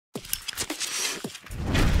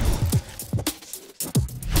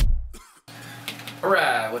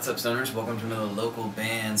What's up, stoners? Welcome to another local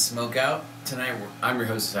band, Smokeout. Tonight, I'm your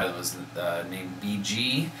host, named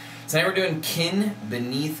BG. Tonight we're doing Kin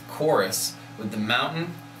Beneath Chorus with The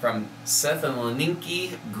Mountain from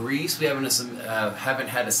Thessaloniki, Greece. We haven't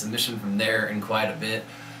had a submission from there in quite a bit.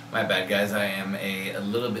 My bad, guys. I am a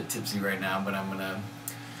little bit tipsy right now, but I'm gonna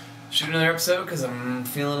shoot another episode because I'm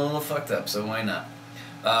feeling a little fucked up, so why not?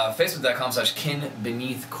 Facebook.com/Kin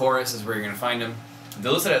Beneath Chorus is where you're gonna find them.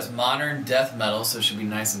 They're listed as modern death metal, so it should be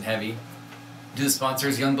nice and heavy. Do the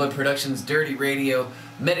sponsors: Youngblood Productions, Dirty Radio,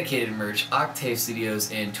 Medicated Merch, Octave Studios,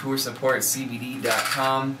 and tour support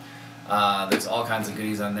CBD.com. There's all kinds of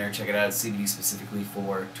goodies on there. Check it out. It's CBD specifically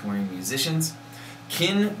for touring musicians.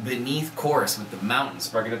 Kin Beneath Chorus with The Mountain.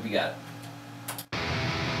 Spark it up, you got it.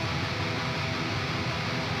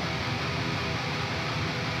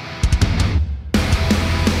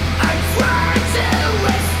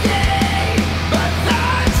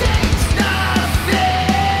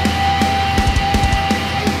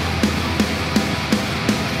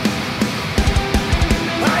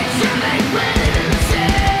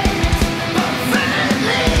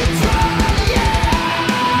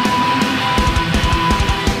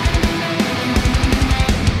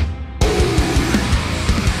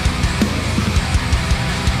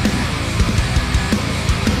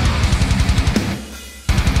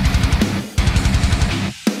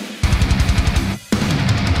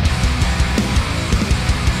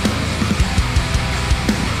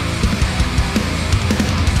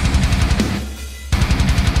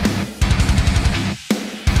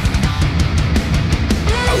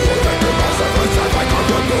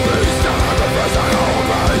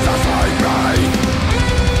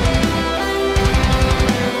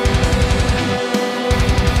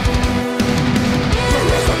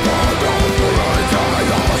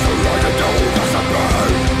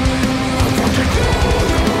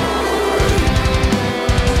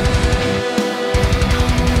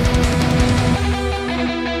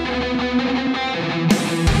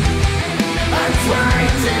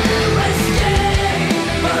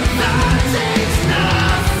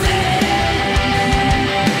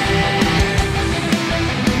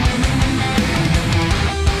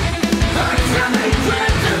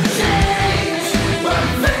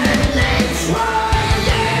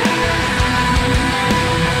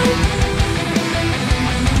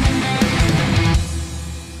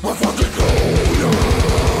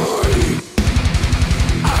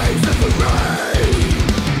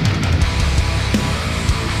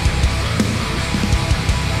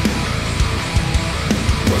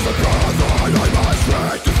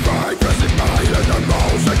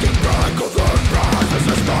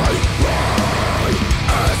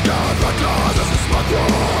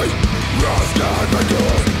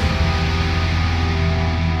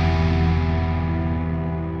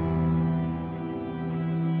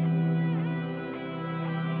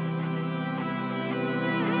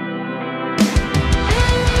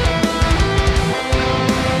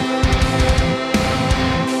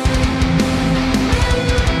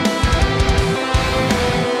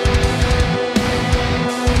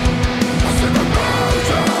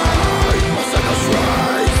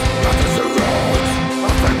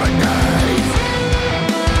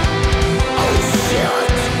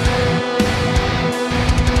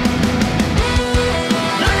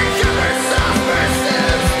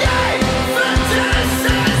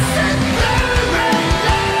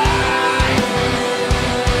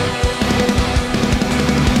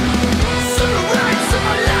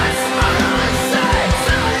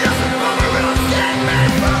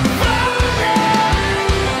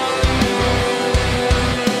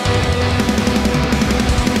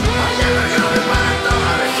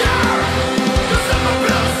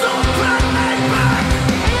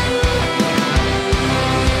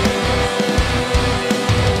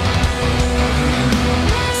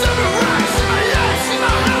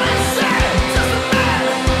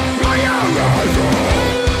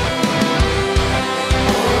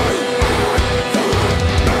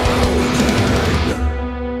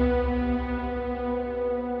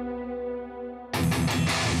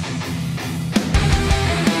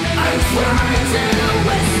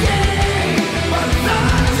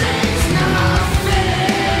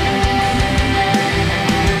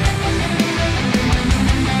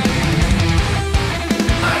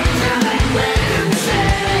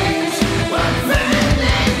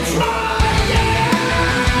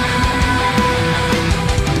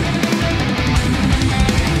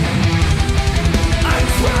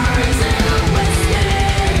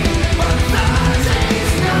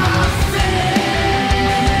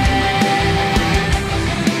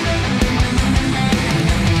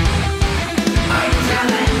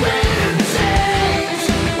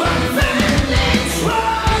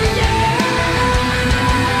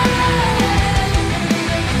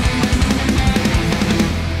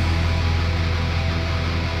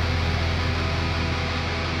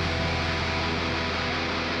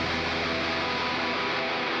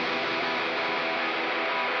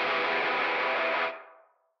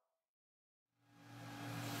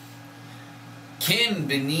 Kin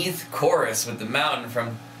Beneath Chorus with The Mountain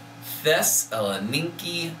from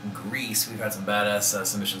Thessaloniki, Greece. We've had some badass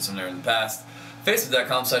submissions from there in the past.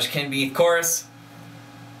 Facebook.com/KinBeneathChorus.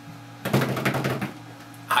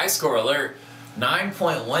 High score alert.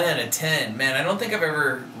 9.1 out of 10. Man, I don't think I've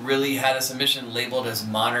ever really had a submission labeled as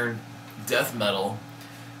modern death metal,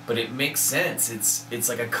 but it makes sense. It's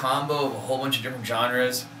like a combo of a whole bunch of different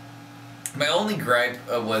genres. My only gripe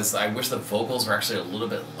was I wish the vocals were actually a little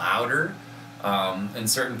bit louder in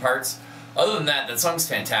certain parts. Other than that, that song's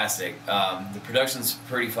fantastic. The production's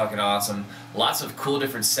pretty fucking awesome. Lots of cool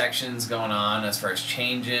different sections going on as far as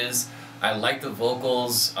changes. I like the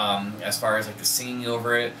vocals as far as like the singing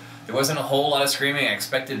over it. There wasn't a whole lot of screaming. I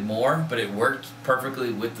expected more, but it worked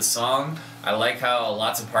perfectly with the song. I like how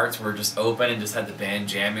lots of parts were just open and just had the band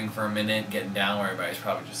jamming for a minute, getting down where everybody's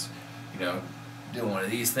probably just, you know, doing one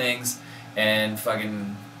of these things. And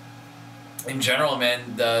fucking, in general,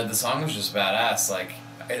 man, the song was just badass. Like,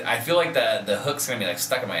 I feel like the hook's gonna be like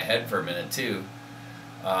stuck in my head for a minute too.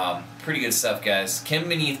 Pretty good stuff, guys. Kin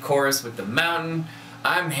Beneath Chorus with The Mountain.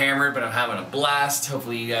 I'm hammered, but I'm having a blast.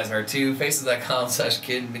 Hopefully you guys are too.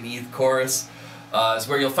 Facebook.com/KinBeneathChorus is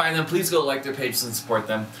where you'll find them. Please go like their pages and support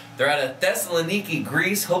them. They're out of Thessaloniki,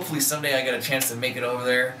 Greece. Hopefully someday I get a chance to make it over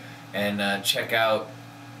there and check out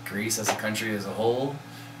Greece as a country as a whole.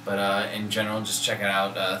 But in general, just check it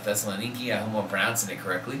out, Thessaloniki. I hope I'm pronouncing it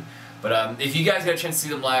correctly. But if you guys get a chance to see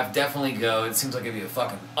them live, definitely go. It seems like it'd be a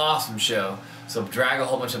fucking awesome show. So drag a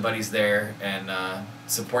whole bunch of buddies there and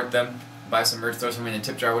support them. Buy some merch, throw some in a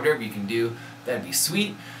tip jar, whatever you can do. That'd be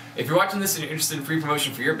sweet. If you're watching this and you're interested in free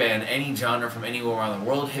promotion for your band, any genre from anywhere around the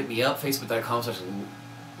world, hit me up.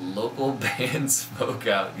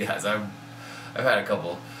 Facebook.com/localbandsmokeout. Guys, I've had a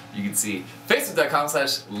couple. You can see.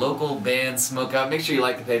 Facebook.com/localbandsmokeout. Make sure you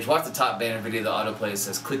like the page. Watch the top banner video. The autoplay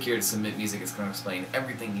says click here to submit music. It's going to explain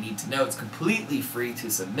everything you need to know. It's completely free to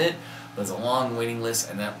submit. There's a long waiting list,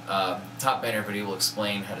 and that top banner video will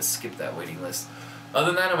explain how to skip that waiting list. Other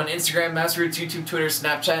than that, I'm on Instagram, Masterroots, YouTube, Twitter,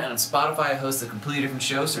 Snapchat, and on Spotify. I host a completely different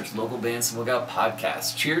show. Search Local Band Smokeout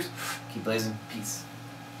Podcast. Cheers. Keep blazing. Peace.